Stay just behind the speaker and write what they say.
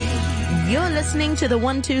You're listening to the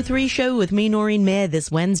 123 show with me, Noreen Mayer, this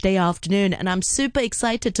Wednesday afternoon, and I'm super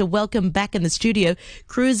excited to welcome back in the studio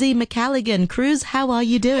Cruzanne Macalligan. Cruz, how are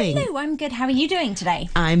you doing? Hello, I'm good. How are you doing today?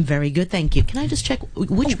 I'm very good, thank you. Can I just check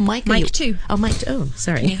which mic are you? Mic 2. Oh, mic 2. Oh,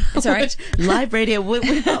 sorry. Yeah, it's all right. Live radio.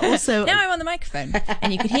 We're also... Now I'm on the microphone,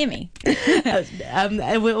 and you can hear me.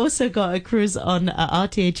 And we've also got a Cruz on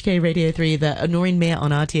RTHK Radio 3, the Noreen Mayer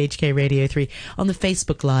on RTHK Radio 3 on the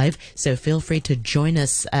Facebook Live, so feel free to join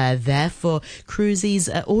us there for Cruz's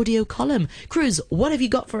audio column. Cruz, what have you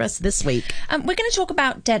got for us this week? We're going to talk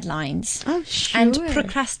about deadlines. Oh, sure. And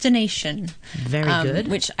procrastination. Very good.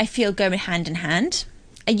 Which I feel go hand in hand.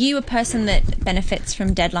 Are you a person that benefits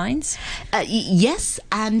from deadlines? Yes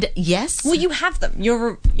and yes. Well, you have them.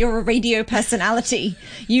 You're a radio personality.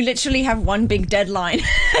 You literally have one big deadline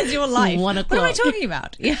as your life. 1 o'clock. What am I talking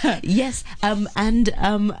about? Yeah. Yes.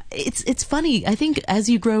 It's funny. I think as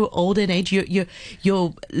you grow older in age, you're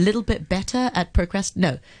a little bit better at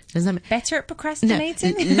procrastinating. No. Better at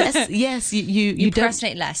procrastinating? No, less, yes, you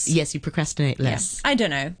procrastinate less. Yes, you procrastinate less. Yeah. I don't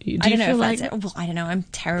know. I don't know if that's it. Well, I don't know. I'm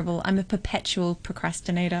terrible. I'm a perpetual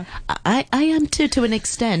procrastinator. I am too, to an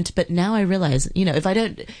extent, but now I realize, if I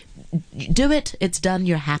don't do it, it's done,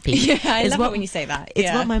 you're happy. Yeah, I love it when you say that.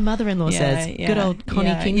 It's what my mother-in-law says. Yeah, good old Connie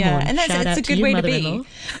Kinghorn. Yeah. And it's a good way to be.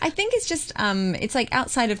 I think it's just, it's like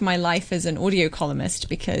outside of my life as an audio columnist,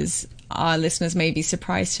 because our listeners may be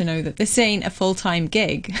surprised to know that this ain't a full-time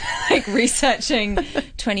gig, like researching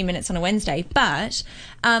 20 minutes on a Wednesday. But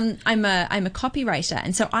I'm a copywriter,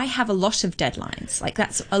 and so I have a lot of deadlines. Like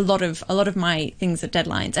that's a lot of my things are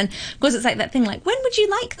deadlines. And of course, it's like that thing, like when would you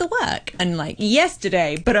like the work? And like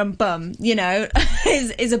yesterday,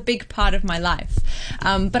 is a big part of my life.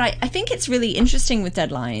 But I think it's really interesting with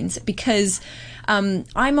deadlines because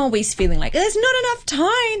I'm always feeling like there's not enough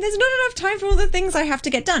time. There's not enough time for all the things I have to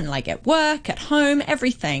get done, like at work, at home,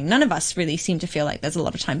 everything. None of us really seem to feel like there's a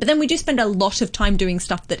lot of time. But then we do spend a lot of time doing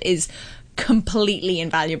stuff that is completely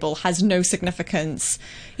invaluable, has no significance,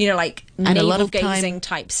 like navel-gazing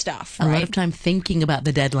type stuff. A lot of time thinking about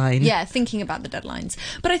the deadline. Yeah, thinking about the deadlines.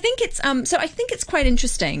 But I think it's quite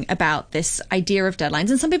interesting about this idea of deadlines.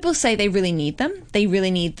 And some people say they really need them. They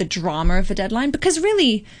really need the drama of a deadline because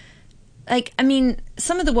really,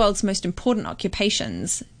 some of the world's most important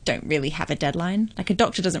occupations don't really have a deadline. Like a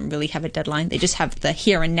doctor doesn't really have a deadline. They just have the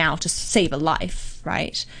here and now to save a life,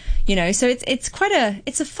 right? So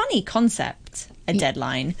it's a funny concept, a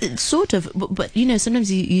deadline. Sort of, but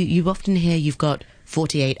sometimes you often hear you've got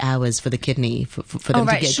 48 hours for the kidney for them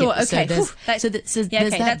to get. Sure, okay. So there's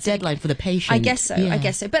that deadline for the patient. I guess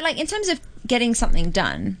so. But like in terms of getting something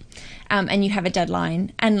done, and you have a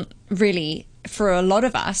deadline, and really, for a lot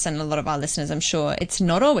of us and a lot of our listeners, I'm sure it's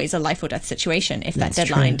not always a life or death situation if that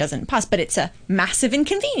deadline doesn't pass, but it's a massive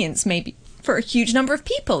inconvenience maybe for a huge number of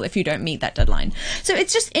people if you don't meet that deadline. So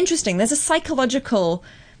it's just interesting. There's a psychological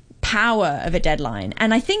power of a deadline.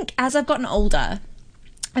 And I think as I've gotten older,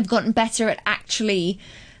 I've gotten better at actually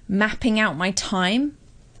mapping out my time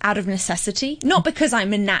out of necessity, not because I'm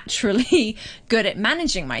naturally good at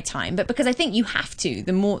managing my time, but because I think you have to.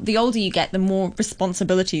 The older you get, the more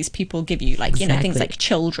responsibilities people give you, like things like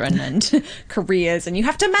children and careers, and you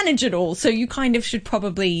have to manage it all. So you kind of should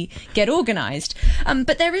probably get organized.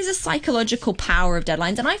 But there is a psychological power of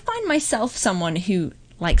deadlines, and I find myself someone who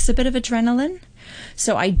likes a bit of adrenaline.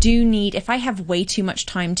 So I do need, if I have way too much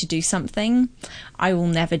time to do something, I will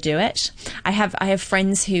never do it. I have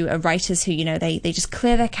friends who are writers who, they just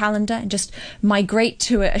clear their calendar and just migrate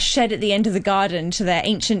to a shed at the end of the garden to their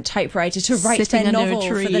ancient typewriter to write their novel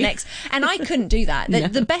for the next. And I couldn't do that.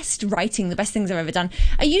 The best writing, the best things I've ever done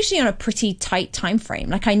are usually on a pretty tight time frame.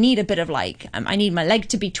 Like I need a bit of I need my leg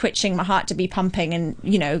to be twitching, my heart to be pumping, and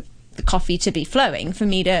the coffee to be flowing for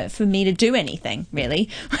me to do anything really.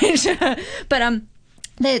 But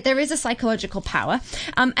there is a psychological power,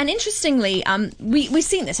 and interestingly, we've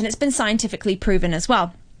seen this, and it's been scientifically proven as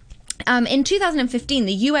well. In 2015,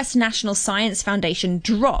 the US National Science Foundation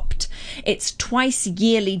dropped its twice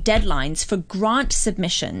yearly deadlines for grant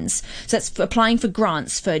submissions. So that's for applying for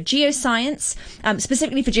grants for geoscience,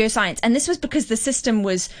 specifically for geoscience. And this was because the system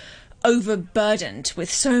was overburdened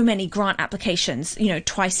with so many grant applications,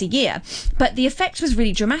 twice a year. But the effect was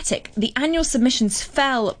really dramatic. The annual submissions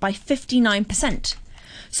fell by 59%.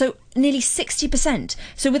 So nearly 60%.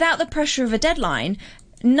 So without the pressure of a deadline,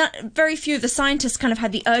 very few of the scientists kind of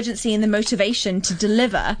had the urgency and the motivation to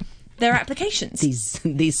deliver their applications.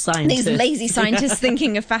 These scientists. These lazy scientists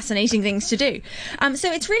thinking of fascinating things to do.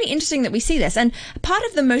 So it's really interesting that we see this. And part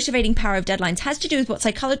of the motivating power of deadlines has to do with what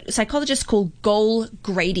psychologists call goal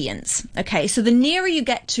gradients. Okay, so the nearer you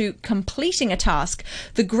get to completing a task,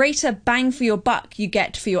 the greater bang for your buck you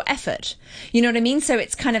get for your effort. You know what I mean? So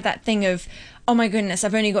it's kind of that thing of, oh my goodness,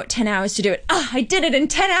 I've only got 10 hours to do it. I did it in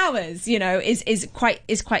 10 hours, is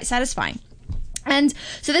quite satisfying. And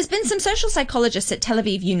so there's been some social psychologists at Tel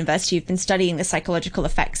Aviv University who've been studying the psychological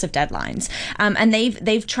effects of deadlines. And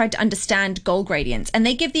they've tried to understand goal gradients. And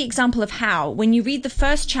they give the example of how, when you read the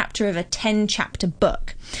first chapter of a 10-chapter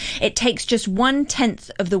book, it takes just 1/10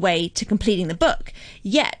 of the way to completing the book.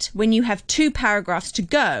 Yet, when you have 2 paragraphs to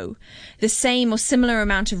go, the same or similar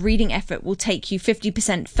amount of reading effort will take you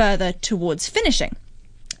 50% further towards finishing.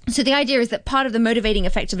 So the idea is that part of the motivating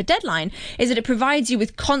effect of a deadline is that it provides you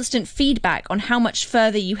with constant feedback on how much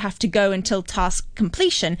further you have to go until task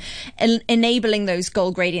completion, enabling those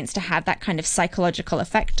goal gradients to have that kind of psychological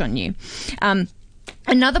effect on you.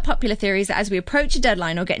 Another popular theory is that as we approach a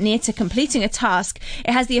deadline or get near to completing a task,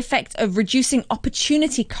 it has the effect of reducing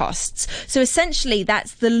opportunity costs. So essentially,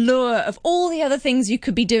 that's the lure of all the other things you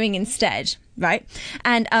could be doing instead, right?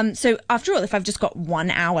 And so after all, if I've just got 1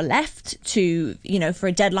 hour left to, for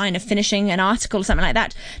a deadline of finishing an article or something like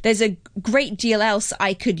that, there's a great deal else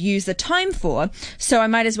I could use the time for. So I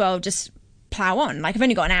might as well just plow on. Like, I've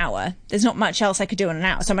only got an hour. There's not much else I could do in an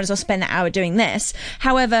hour, so I might as well spend that hour doing this.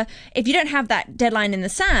 However, if you don't have that deadline in the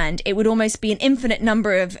sand, it would almost be an infinite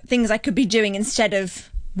number of things I could be doing instead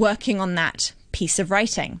of working on that piece of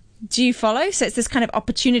writing. Do you follow? So it's this kind of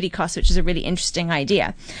opportunity cost, which is a really interesting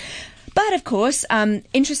idea. But of course,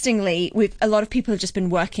 interestingly, a lot of people have just been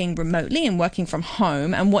working remotely and working from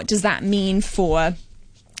home. And what does that mean for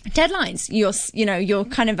deadlines? You're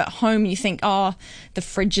kind of at home, you think, the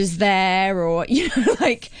fridge is there, or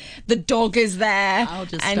like the dog is there. I'll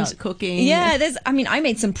just start cooking. Yeah, I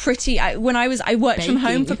made some I worked from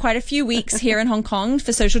home for quite a few weeks here in Hong Kong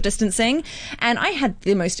for social distancing, and I had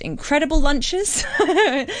the most incredible lunches,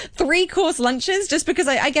 3-course lunches, just because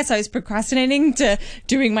I guess I was procrastinating to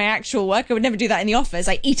doing my actual work. I would never do that in the office.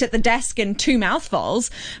 I eat at the desk in 2 mouthfuls,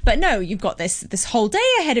 but no, you've got this whole day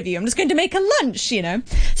ahead of you. I'm just going to make a lunch,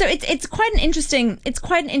 So it's quite an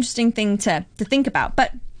interesting thing to think about.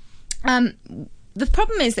 But the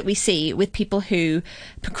problem is that we see with people who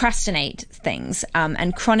procrastinate things,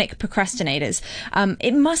 and chronic procrastinators,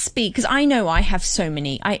 it must be, because I know I have so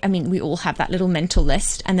many. I mean, we all have that little mental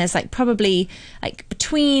list, and there's probably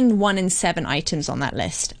between 1 and 7 items on that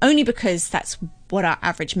list, only because that's what our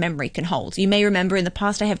average memory can hold. You may remember in the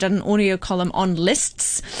past I have done an audio column on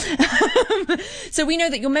lists. So we know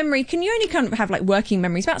that your memory you only kind of have working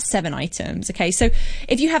memories, about 7 items. Okay, so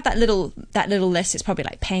if you have that little list, it's probably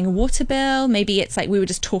like paying a water bill. Maybe it's we were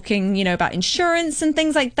just talking, about insurance and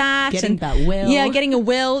things like that. Getting that will. Yeah, getting a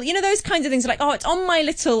will. Those kinds of things are it's on my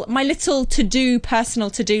little personal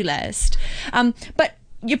to-do list. But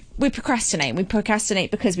we procrastinate. We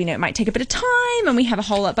procrastinate because we know it might take a bit of time, and we have a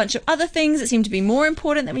whole bunch of other things that seem to be more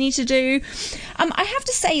important that we need to do. I have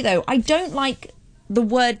to say, though, I don't like the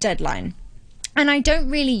word deadline. And I don't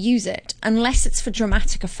really use it unless it's for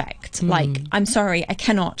dramatic effect. I'm sorry, I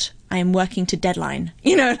cannot. I am working to deadline,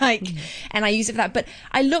 and I use it for that. But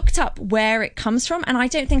I looked up where it comes from, and I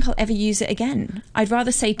don't think I'll ever use it again. I'd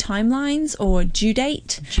rather say timelines or due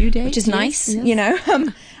date, which is nice,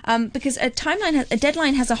 yes. Because a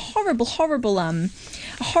deadline has a horrible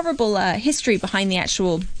history behind the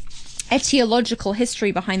actual etiological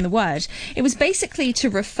history behind the word. It was basically to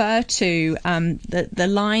refer to the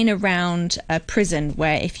line around a prison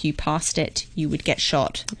where if you passed it, you would get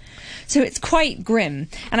shot. So it's quite grim.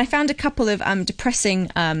 And I found a couple of depressing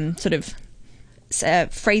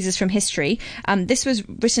phrases from history. This was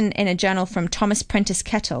written in a journal from Thomas Prentice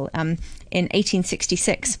Kettle in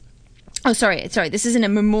 1866. Oh, sorry. This is in a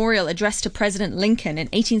memorial addressed to President Lincoln in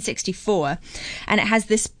 1864. And it has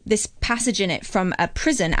this passage in it from a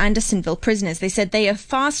prison, Andersonville prisoners. They said, "They are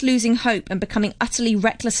fast losing hope and becoming utterly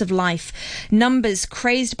reckless of life. Numbers,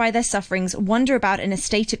 crazed by their sufferings, wander about in a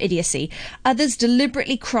state of idiocy. Others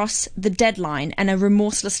deliberately cross the deadline and are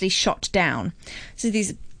remorselessly shot down." So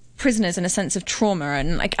these prisoners in a sense of trauma,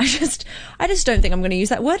 and I just don't think I'm going to use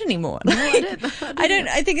that word anymore. No, I don't.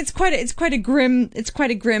 I think it's quite a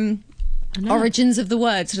grim origins of the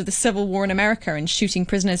word, sort of the Civil War in America and shooting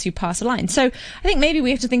prisoners who pass a line. So I think maybe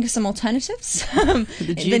we have to think of some alternatives.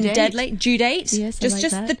 The due date. Yes,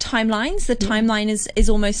 just that. the timelines. The timeline is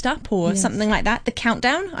almost up, or something like that. The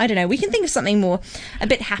countdown. I don't know. We can think of something a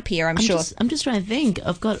bit happier. I'm sure. I'm just trying to think.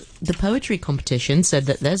 I've got the poetry competition, so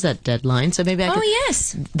that there's that deadline. So maybe I could.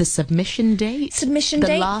 Yes. The submission date.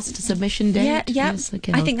 The last submission date. Yeah. Yes,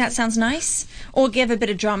 okay, I think that sounds nice. Or give a bit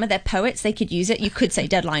of drama. They're poets. They could use it. You could say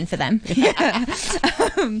deadline for them.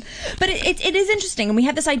 But it is interesting, and we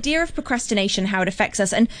have this idea of procrastination, how it affects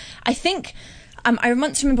us. And I think I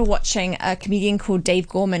once remember watching a comedian called Dave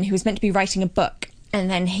Gorman, who was meant to be writing a book. And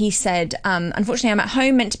then he said, unfortunately, I'm at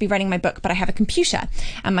home meant to be writing my book, but I have a computer.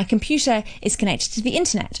 And my computer is connected to the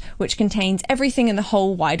internet, which contains everything in the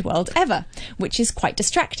whole wide world ever, which is quite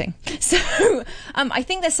distracting. So I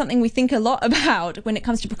think there's something we think a lot about when it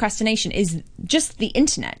comes to procrastination is just the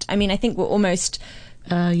internet. I mean, I think we're almost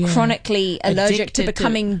chronically allergic to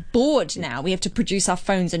becoming bored now. We have to produce our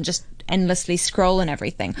phones and just endlessly scroll and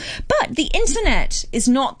everything. But the internet is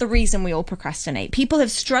not the reason we all procrastinate. People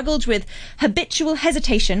have struggled with habitual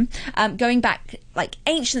hesitation going back like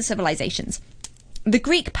ancient civilizations. The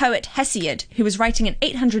Greek poet Hesiod, who was writing in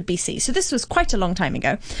 800 BC, so this was quite a long time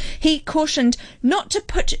ago, he cautioned not to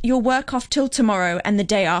put your work off till tomorrow and the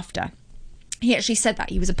day after. He actually said that.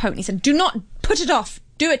 He was a poet. And he said, do not put it off.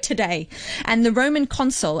 Do it today. And the Roman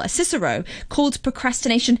consul, Cicero, called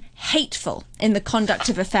procrastination hateful in the conduct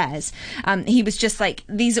of affairs. He was just like,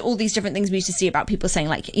 these are all these different things we used to see about people saying,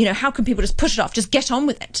 like, how can people just push it off? Just get on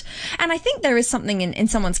with it. And I think there is something in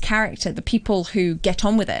someone's character, the people who get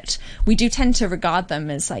on with it, we do tend to regard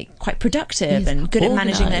them as like quite productive and good at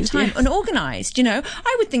managing their time and organised.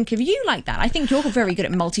 I would think of you like that. I think you're very good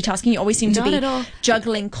at multitasking. You always seem to be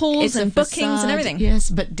juggling calls and bookings and everything.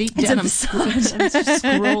 Yes, but deep down I'm just scrolling.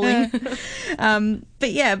 But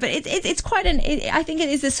it's quite I think it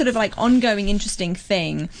is this sort of like ongoing interesting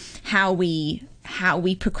thing how we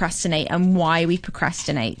procrastinate and why we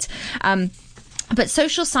procrastinate. But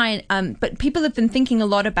social science, but people have been thinking a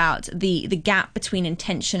lot about the gap between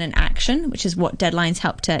intention and action, which is what deadlines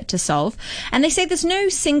help to solve. And they say there's no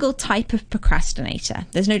single type of procrastinator.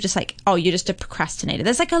 There's no just like, oh, you're just a procrastinator.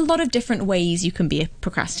 There's like a lot of different ways you can be a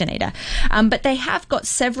procrastinator. But they have got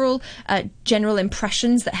several general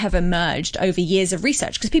impressions that have emerged over years of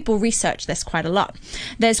research, because people research this quite a lot.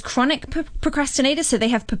 There's chronic procrastinators, so they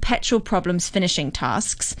have perpetual problems finishing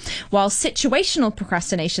tasks, while situational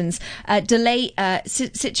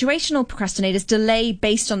situational procrastinators delay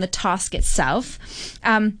based on the task itself.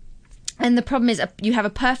 And the problem is you have a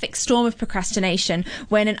perfect storm of procrastination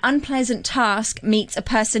when an unpleasant task meets a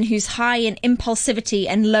person who's high in impulsivity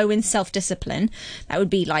and low in self-discipline. That would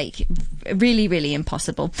be like really, really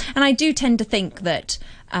impossible. And I do tend to think that,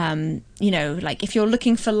 like if you're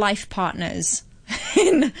looking for life partners,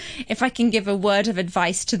 if I can give a word of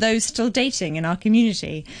advice to those still dating in our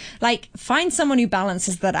community, like find someone who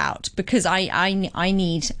balances that out, because I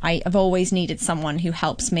have always needed someone who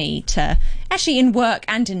helps me to, actually in work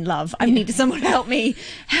and in love, I've needed someone to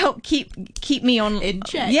help keep me in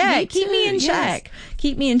check. Yeah, keep me in check.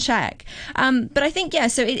 Keep me in check. But I think,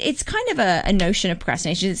 so it's kind of a notion of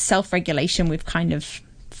procrastination. It's self-regulation. We've kind of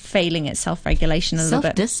failing at self-regulation a little bit.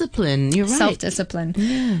 Self-discipline, you're right. Self-discipline.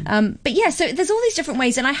 Yeah. So there's all these different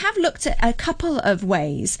ways, and I have looked at a couple of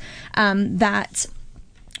ways that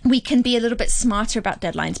we can be a little bit smarter about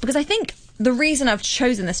deadlines, because I think the reason I've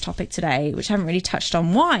chosen this topic today, which I haven't really touched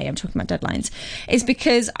on why I'm talking about deadlines, is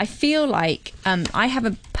because I feel like I have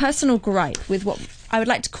a personal gripe with what I would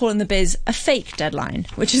like to call in the biz a fake deadline,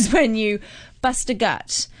 which is when you bust a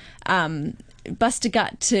gut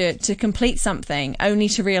to complete something only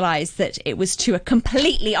to realize that it was to a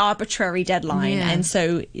completely arbitrary deadline. And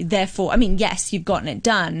so therefore, I mean, yes, you've gotten it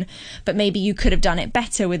done, but maybe you could have done it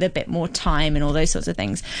better with a bit more time and all those sorts of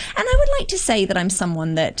things. And I would like to say that I'm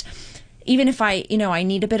someone that, even if I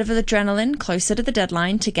need a bit of adrenaline closer to the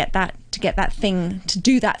deadline to do that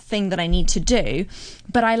thing that I need to do,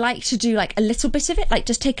 but I like to do like a little bit of it, like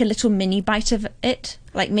just take a little mini bite of it,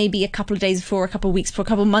 like maybe a couple of days before, a couple of weeks before, a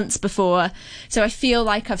couple of months before. So I feel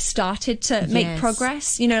like I've started to make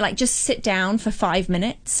progress, like just sit down for 5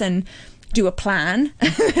 minutes and do a plan,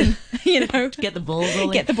 to get the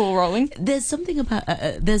ball rolling. There's something about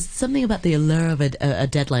the allure of a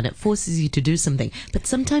deadline. It forces you to do something, but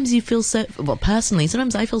sometimes you feel personally,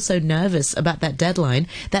 sometimes I feel so nervous about that deadline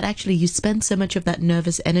that actually you spend so much of that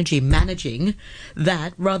nervous energy managing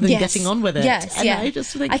that rather than getting on with it. I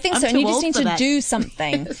think so, and you just need to do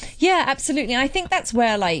something. Yeah, absolutely. And I think that's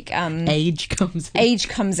where age comes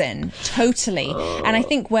in totally. And I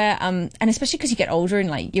think where and especially because you get older and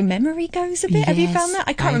like your memory goes goes a bit. Have you Yes, found that?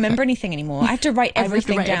 I can't remember anything anymore. I have to write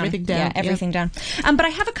everything down. Everything down. Yeah, everything down. But I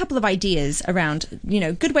have a couple of ideas around,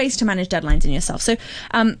 good ways to manage deadlines in yourself. So,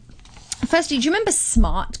 firstly, do you remember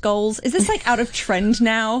SMART goals? Is this like out of trend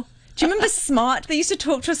now? Do you remember SMART? They used to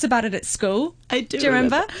talk to us about it at school. I do. Do you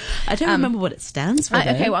remember? I don't remember what it stands for.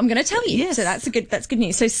 Okay, well, I'm going to tell you. Yes. So that's good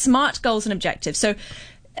news. So SMART goals and objectives. So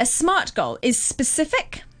a SMART goal is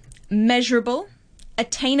specific, measurable,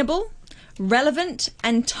 attainable, relevant,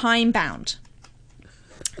 and time-bound.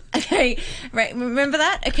 Okay, right, remember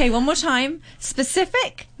that? Okay, one more time.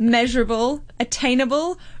 Specific, measurable,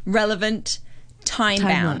 attainable, relevant,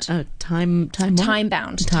 time-bound.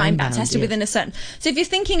 Time-bound. It has to be within a certain... So if you're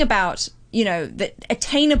thinking about, that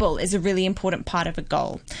attainable is a really important part of a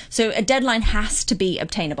goal. So a deadline has to be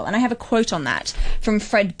obtainable. And I have a quote on that from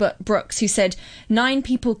Fred Brooks, who said, 9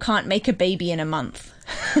 people can't make a baby in a month.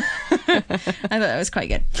 I thought that was quite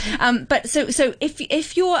good. But so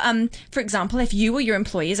if you're, for example, if you or your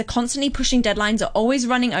employees are constantly pushing deadlines, are always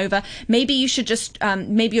running over, maybe you should just,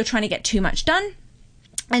 maybe you're trying to get too much done.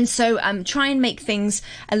 And so try and make things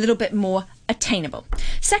a little bit more attainable.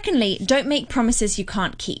 Secondly, don't make promises you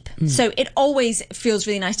can't keep. So it always feels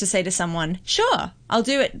really nice to say to someone, sure, I'll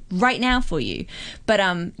do it right now for you. But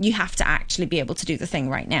you have to actually be able to do the thing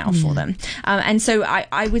right now for them. And so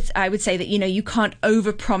I would say that, you can't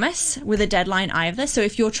overpromise with a deadline either. So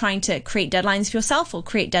if you're trying to create deadlines for yourself or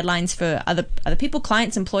create deadlines for other people,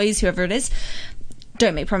 clients, employees, whoever it is,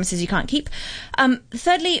 don't make promises you can't keep.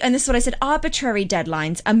 Thirdly, and this is what I said, arbitrary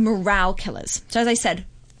deadlines are morale killers. So as I said,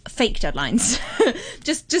 fake deadlines,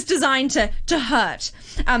 just designed to hurt.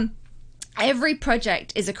 Every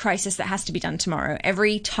project is a crisis that has to be done tomorrow.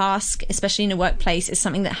 Every task, especially in a workplace, is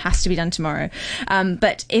something that has to be done tomorrow.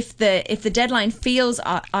 But if the deadline feels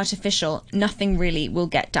artificial, nothing really will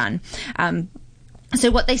get done. So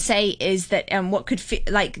what they say is that what could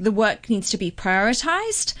like the work needs to be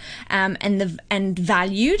prioritized and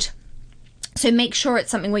valued. So make sure it's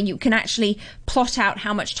something where you can actually plot out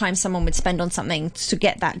how much time someone would spend on something to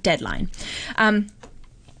get that deadline.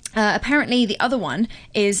 Apparently, the other one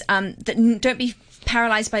is that don't be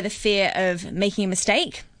paralyzed by the fear of making a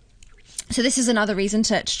mistake. So this is another reason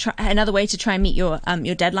another way to try and meet your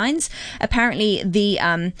deadlines. Apparently,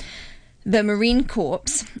 the Marine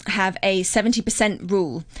Corps have a 70%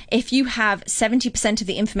 rule. If you have 70% of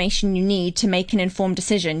the information you need to make an informed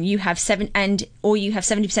decision, you have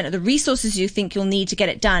 70% of the resources you think you'll need to get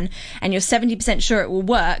it done, and you're 70% sure it will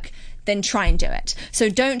work, then try and do it. So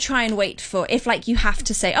don't try and wait for, if like you have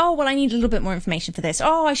to say, oh, well, I need a little bit more information for this.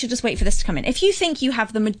 Oh, I should just wait for this to come in. If you think you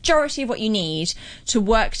have the majority of what you need to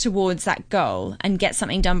work towards that goal and get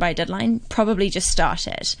something done by a deadline, probably just start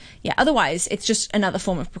it. Yeah, otherwise it's just another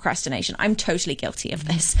form of procrastination. I'm totally guilty of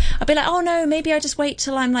this. I'll be like, oh no, maybe I just wait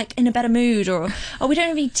till I'm like in a better mood, or, oh, we don't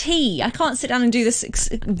have any tea. I can't sit down and do this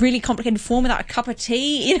really complicated form without a cup of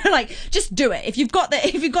tea. Like just do it. If you've got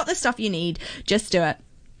the stuff you need, just do it.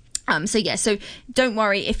 So don't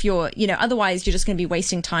worry if you're, otherwise you're just going to be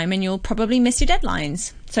wasting time and you'll probably miss your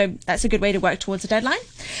deadlines. So that's a good way to work towards a deadline.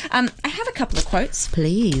 I have a couple of quotes.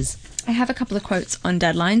 Please. I have a couple of quotes on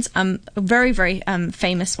deadlines. A very, very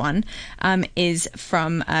famous one is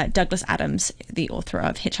from Douglas Adams, the author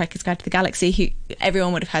of Hitchhiker's Guide to the Galaxy, who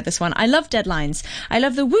everyone would have heard this one. I love deadlines. I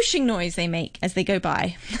love the whooshing noise they make as they go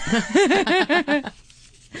by.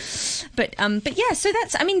 But yeah, so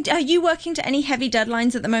that's, are you working to any heavy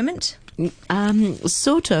deadlines at the moment?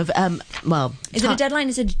 Sort of. Well, is it a deadline?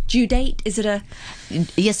 Is it a due date? Is it a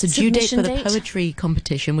yes, a due date for the date? Poetry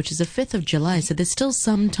competition, which is the 5th of July. So there's still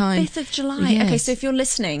some time. 5th of July. Yes. Okay, so if you're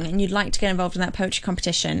listening and you'd like to get involved in that poetry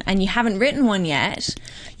competition and you haven't written one yet,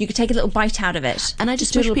 you could take a little bite out of it. And I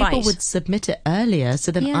just wish people would submit it earlier,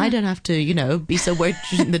 so then I don't have to, be so worried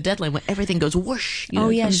during the deadline when everything goes whoosh.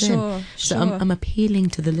 Comes in. So I'm appealing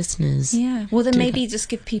to the listeners. Yeah. Well, then maybe just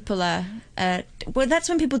give people well, that's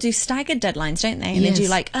when people do staggered deadlines, don't they? And they do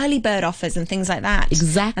like early bird offers and things like that.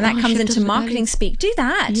 Exactly. And that comes into marketing speak. Do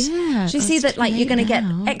that. Yeah. Do you see that? Like you're going to get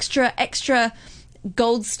extra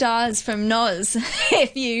gold stars from Noz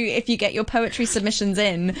if you get your poetry submissions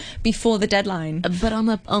in before the deadline. But on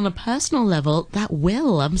a personal level, that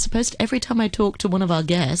will. I'm supposed to, every time I talk to one of our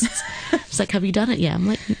guests, it's like, have you done it yet? I'm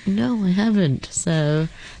like, no, I haven't. So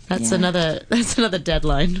that's another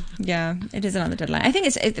deadline. Yeah, it is another deadline. I think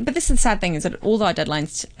but this is the sad thing, is that all our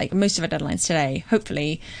deadlines, like most of our deadlines today,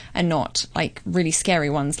 hopefully are not like really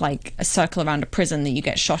scary ones, like a circle around a prison that you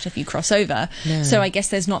get shot if you cross over. No. So I guess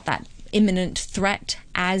there's not that imminent threat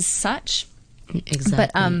as such. Exactly.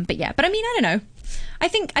 But I don't know. I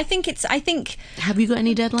think Have you got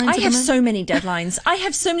any deadlines? I have so many deadlines. I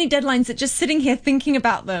have so many deadlines that just sitting here thinking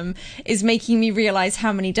about them is making me realize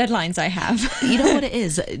how many deadlines I have. You know what it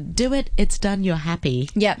is? Do it. It's done. You're happy.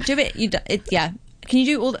 Yeah, do it. Yeah. Can you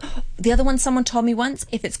do all the other one someone told me once?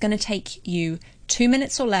 If it's going to take you 2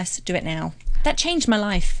 minutes or less, do it now. That changed my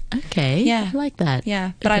life. Okay. Yeah. I like that.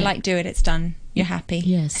 Yeah. But okay. I like do it. It's done. You're happy.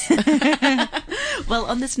 Yes. Well,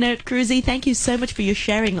 on this note, Cruzy, thank you so much for your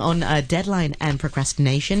sharing on deadline and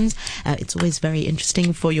procrastinations. It's always very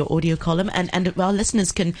interesting for your audio column. And our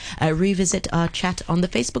listeners can revisit our chat on the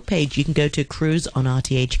Facebook page. You can go to Cruz on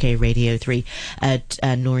RTHK Radio 3,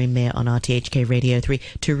 Noreen Mayer on RTHK Radio 3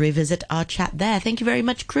 to revisit our chat there. Thank you very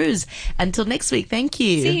much, Cruz. Until next week, thank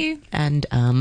you. See you. And